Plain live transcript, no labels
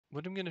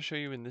What I'm going to show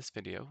you in this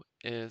video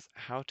is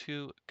how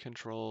to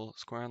control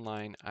Square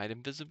Online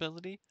item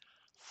visibility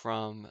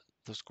from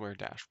the Square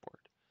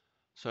dashboard.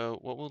 So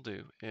what we'll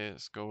do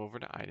is go over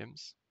to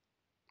items,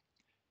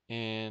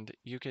 and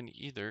you can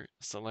either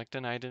select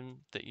an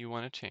item that you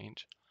want to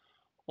change,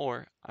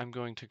 or I'm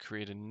going to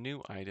create a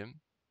new item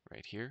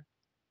right here.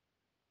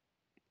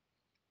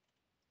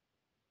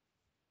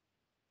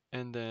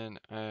 And then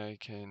I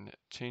can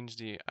change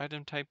the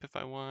item type if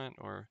I want,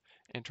 or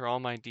enter all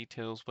my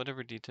details,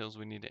 whatever details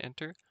we need to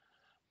enter.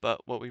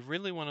 But what we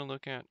really want to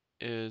look at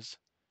is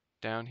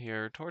down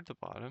here toward the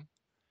bottom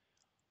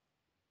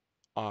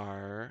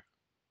are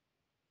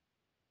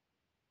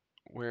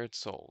where it's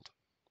sold.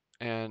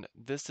 And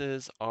this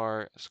is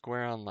our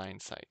Square Online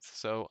sites.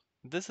 So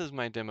this is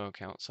my demo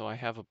account. So I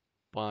have a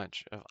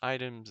bunch of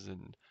items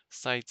and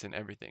sites and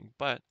everything.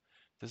 But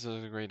this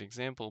is a great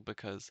example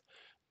because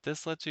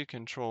this lets you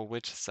control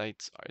which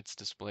sites it's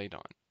displayed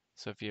on.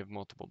 So if you have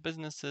multiple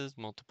businesses,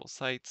 multiple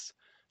sites,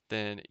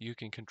 then you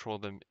can control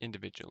them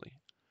individually.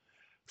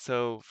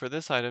 So for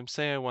this item,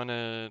 say I want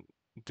to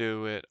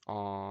do it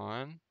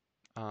on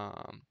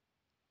um,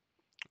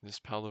 this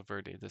Palo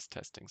Verde, this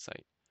testing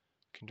site.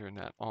 Can turn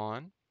that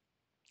on.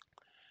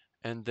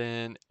 And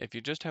then if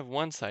you just have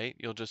one site,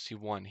 you'll just see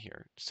one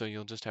here. So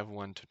you'll just have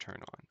one to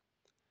turn on.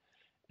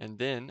 And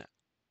then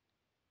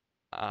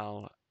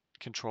I'll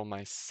control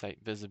my site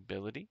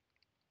visibility.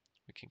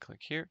 We can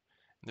click here.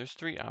 And there's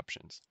three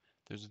options.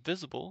 There's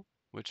visible,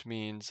 which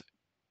means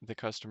the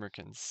customer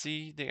can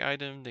see the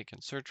item, they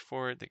can search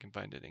for it, they can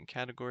find it in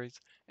categories,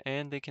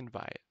 and they can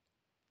buy it.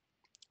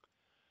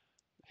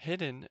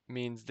 Hidden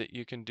means that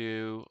you can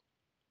do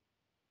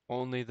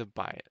only the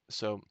buy it.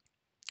 So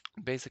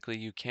basically,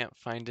 you can't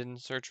find it in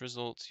search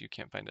results, you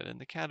can't find it in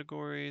the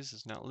categories,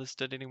 it's not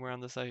listed anywhere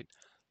on the site.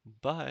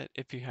 But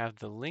if you have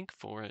the link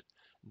for it,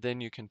 then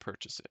you can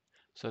purchase it.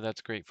 So that's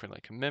great for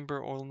like a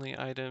member only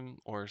item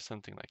or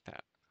something like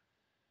that.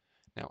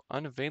 Now,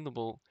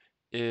 unavailable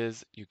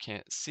is you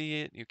can't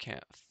see it, you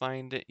can't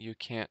find it, you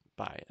can't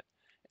buy it.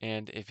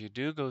 And if you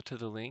do go to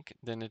the link,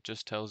 then it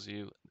just tells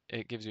you,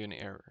 it gives you an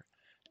error.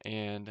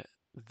 And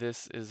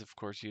this is, of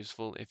course,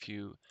 useful if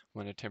you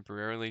want to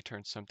temporarily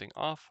turn something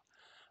off,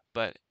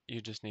 but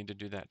you just need to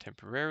do that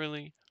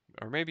temporarily,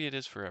 or maybe it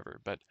is forever,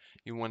 but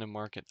you want to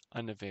mark it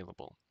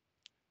unavailable.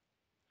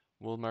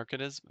 We'll mark it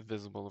as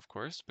visible, of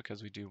course,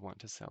 because we do want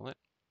to sell it.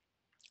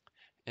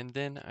 And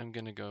then I'm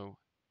going to go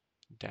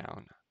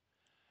down.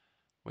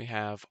 We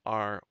have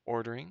our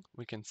ordering.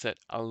 We can set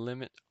a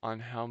limit on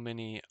how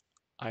many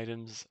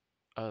items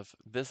of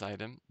this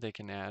item they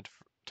can add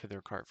to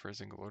their cart for a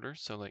single order.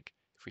 So like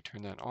if we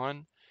turn that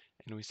on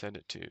and we set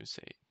it to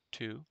say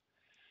 2,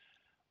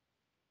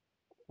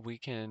 we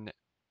can,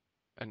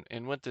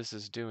 and what this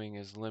is doing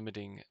is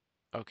limiting,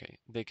 okay,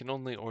 they can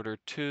only order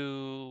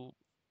 2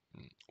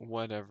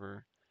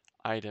 whatever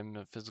item,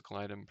 a physical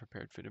item,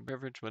 prepared food and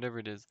beverage, whatever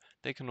it is,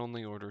 they can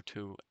only order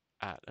 2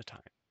 at a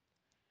time.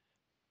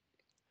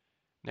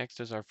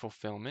 Next is our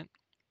fulfillment,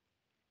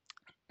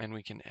 and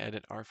we can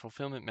edit our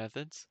fulfillment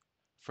methods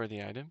for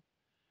the item.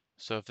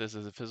 So if this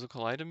is a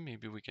physical item,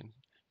 maybe we can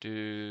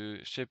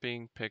do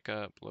shipping,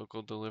 pickup,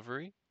 local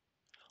delivery.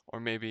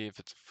 Or maybe if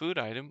it's a food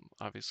item,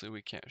 obviously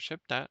we can't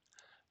ship that,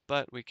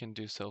 but we can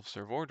do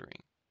self-serve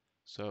ordering.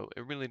 So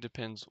it really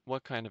depends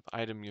what kind of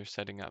item you're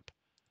setting up,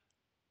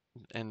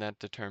 and that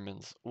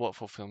determines what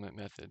fulfillment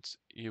methods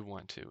you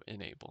want to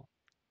enable.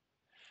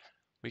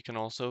 We can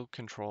also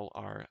control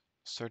our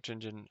search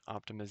engine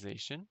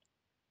optimization.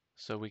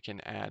 So we can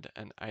add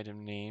an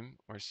item name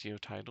or SEO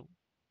title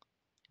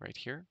right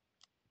here.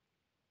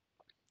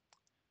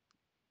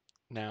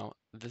 Now,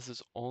 this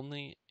is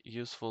only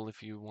useful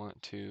if you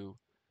want to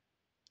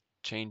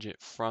change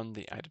it from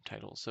the item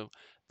title. So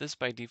this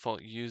by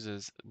default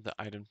uses the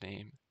item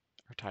name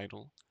or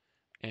title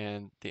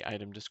and the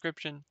item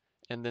description,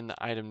 and then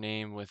the item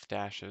name with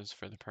dashes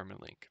for the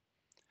permalink.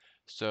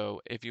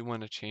 So if you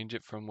want to change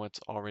it from what's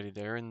already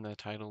there in the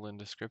title and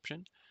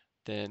description,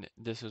 then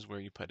this is where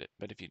you put it.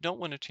 But if you don't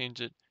want to change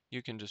it,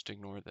 you can just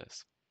ignore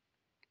this.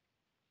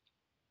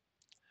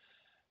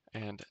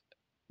 And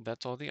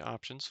that's all the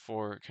options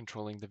for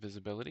controlling the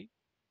visibility.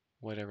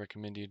 What I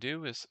recommend you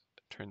do is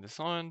turn this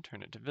on,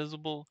 turn it to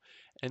visible,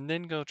 and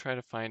then go try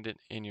to find it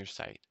in your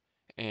site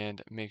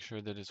and make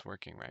sure that it's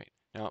working right.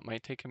 Now it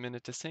might take a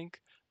minute to sync,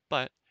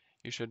 but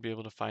you should be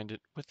able to find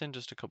it within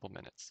just a couple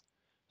minutes.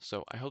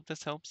 So I hope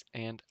this helps,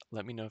 and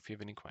let me know if you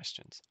have any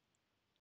questions.